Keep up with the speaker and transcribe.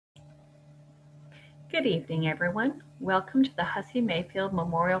Good evening, everyone. Welcome to the Hussey-Mayfield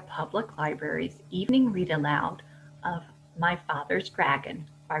Memorial Public Library's evening read aloud of My Father's Dragon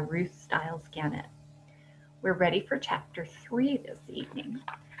by Ruth Stiles Gannett. We're ready for chapter 3 this evening,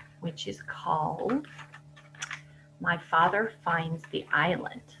 which is called My Father Finds the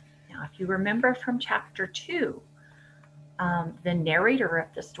Island. Now, if you remember from chapter 2, the narrator of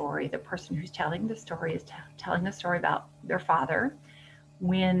the story, the person who's telling the story, is telling the story about their father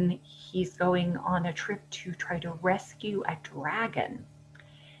when he's going on a trip to try to rescue a dragon.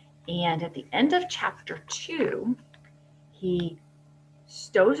 And at the end of chapter 2, he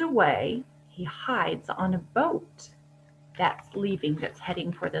stows away, he hides on a boat that's leaving, that's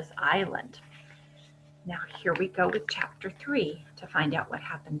heading for this island. Now here we go with chapter 3 to find out what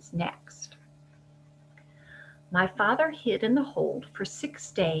happens next. My father hid in the hold for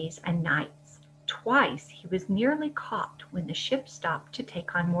 6 days and nights. Twice he was nearly caught when the ship stopped to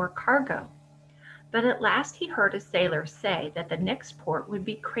take on more cargo. But at last he heard a sailor say that the next port would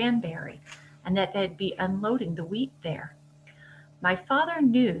be Cranberry and that they'd be unloading the wheat there. My father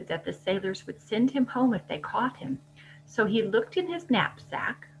knew that the sailors would send him home if they caught him, so he looked in his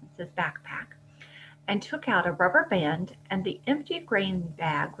knapsack, his backpack, and took out a rubber band and the empty grain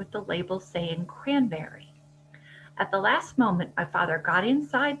bag with the label saying Cranberry. At the last moment, my father got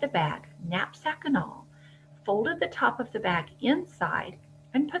inside the bag, knapsack and all, folded the top of the bag inside,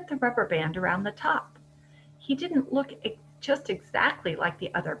 and put the rubber band around the top. He didn't look just exactly like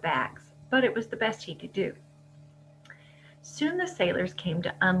the other bags, but it was the best he could do. Soon the sailors came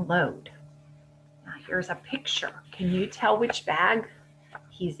to unload. Now here's a picture. Can you tell which bag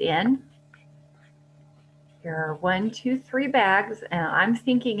he's in? Here are 1, 2, 3 bags, and I'm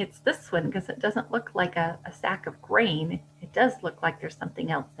thinking it's this one because it doesn't look like a sack of grain. It does look like there's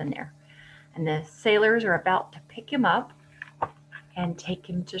something else in there. And the sailors are about to pick him up and take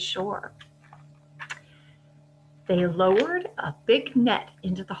him to shore. They lowered a big net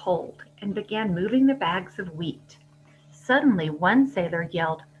into the hold and began moving the bags of wheat. Suddenly one sailor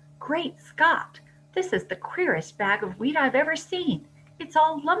yelled, "Great Scott! This is the queerest bag of wheat I've ever seen. It's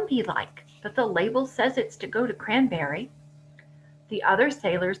all lumpy-like, but the label says it's to go to Cranberry." The other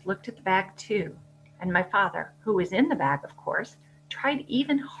sailors looked at the bag too, and my father, who was in the bag of course, tried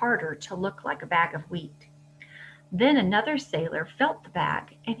even harder to look like a bag of wheat. Then another sailor felt the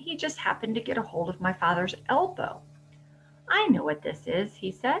bag, and he just happened to get a hold of my father's elbow. "I know what this is,"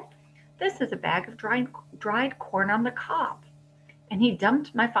 he said. "This is a bag of dried corn on the cob." And he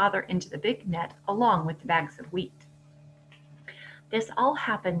dumped my father into the big net along with the bags of wheat. This all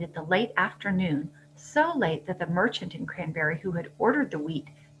happened in the late afternoon, so late that the merchant in Cranberry who had ordered the wheat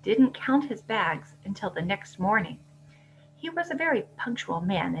didn't count his bags until the next morning. He was a very punctual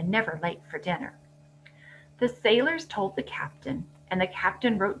man and never late for dinner. The sailors told the captain, and the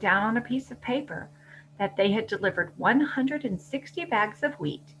captain wrote down on a piece of paper that they had delivered 160 bags of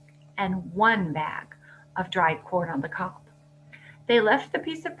wheat and 1 bag of dried corn on the cob. They left the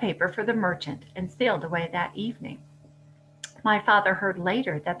piece of paper for the merchant and sailed away that evening. My father heard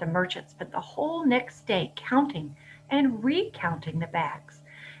later that the merchant spent the whole next day counting and recounting the bags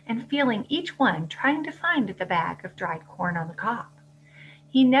and feeling each one, trying to find the bag of dried corn on the cob.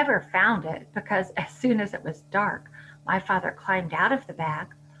 He never found it because as soon as it was dark, my father climbed out of the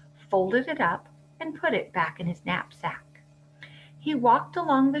bag, folded it up, and put it back in his knapsack. He walked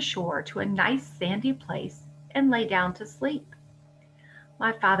along the shore to a nice sandy place and lay down to sleep.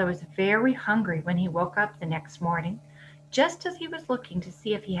 My father was very hungry when he woke up the next morning. Just as he was looking to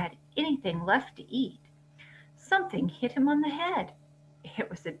see if he had anything left to eat, something hit him on the head. It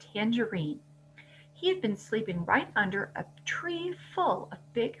was a tangerine. He had been sleeping right under a tree full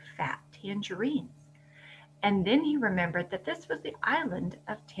of big fat tangerines. And then he remembered that this was the island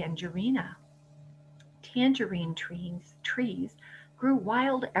of Tangerina. Tangerine trees grew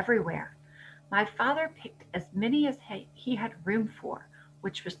wild everywhere. My father picked as many as he had room for,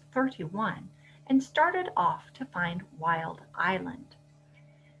 which was 31, and started off to find Wild Island.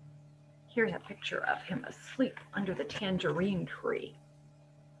 Here's a picture of him asleep under the tangerine tree.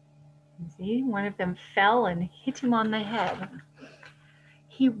 See, one of them fell and hit him on the head.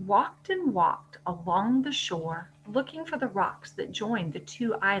 He walked and walked along the shore, looking for the rocks that joined the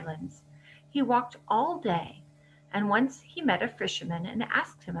 2 islands. He walked all day, and once he met a fisherman and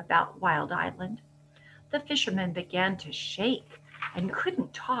asked him about Wild Island. The fisherman began to shake and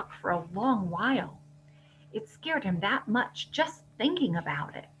couldn't talk for a long while. It scared him that much just thinking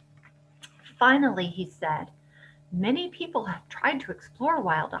about it. Finally, he said, "Many people have tried to explore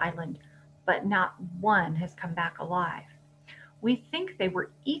Wild Island, but not one has come back alive. We think they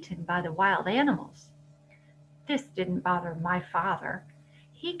were eaten by the wild animals." This didn't bother my father.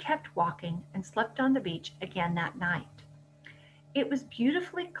 He kept walking and slept on the beach again that night. It was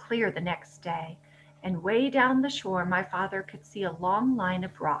beautifully clear the next day, and way down the shore my father could see a long line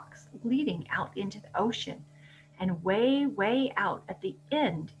of rocks leading out into the ocean, and way, way out at the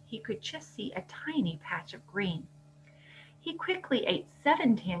end he could just see a tiny patch of green. He quickly ate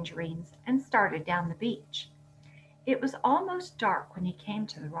 7 tangerines and started down the beach. It was almost dark when he came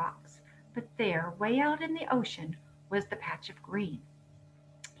to the rocks, but there, way out in the ocean, was the patch of green.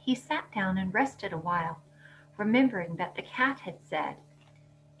 He sat down and rested a while, remembering that the cat had said,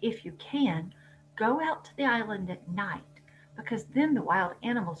 "If you can, go out to the island at night, because then the wild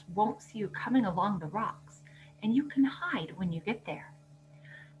animals won't see you coming along the rocks, and you can hide when you get there."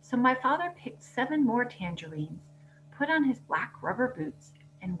 So my father picked 7 more tangerines, put on his black rubber boots,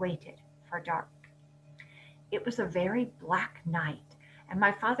 and waited for dark. It was a very black night, and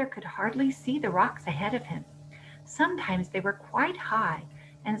my father could hardly see the rocks ahead of him. Sometimes they were quite high,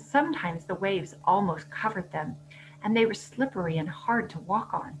 and sometimes the waves almost covered them, and they were slippery and hard to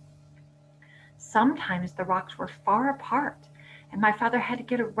walk on. Sometimes the rocks were far apart, and my father had to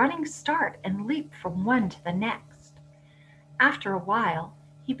get a running start and leap from one to the next. After a while,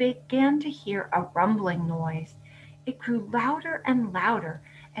 he began to hear a rumbling noise. It grew louder and louder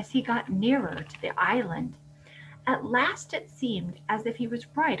as he got nearer to the island. At last it seemed as if he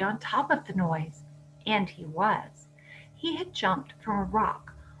was right on top of the noise, and he was. He had jumped from a rock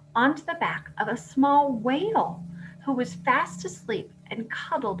onto the back of a small whale who was fast asleep and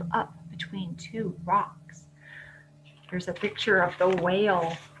cuddled up between 2 rocks. Here's a picture of the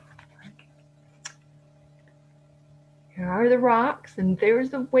whale. Here are the rocks, and there's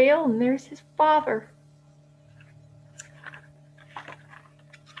the whale, and there's his father.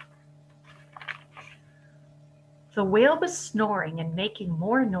 The whale was snoring and making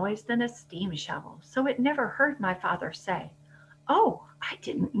more noise than a steam shovel, so it never heard my father say, "Oh, I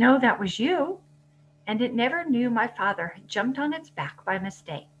didn't know that was you." And it never knew my father had jumped on its back by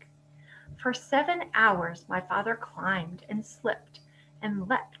mistake. For 7 hours my father climbed and slipped and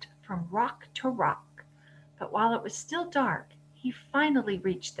leapt from rock to rock. But while it was still dark, he finally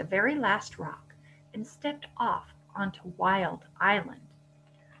reached the very last rock and stepped off onto Wild Island.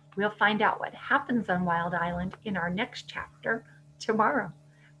 We'll find out what happens on Wild Island in our next chapter tomorrow.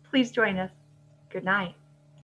 Please join us. Good night.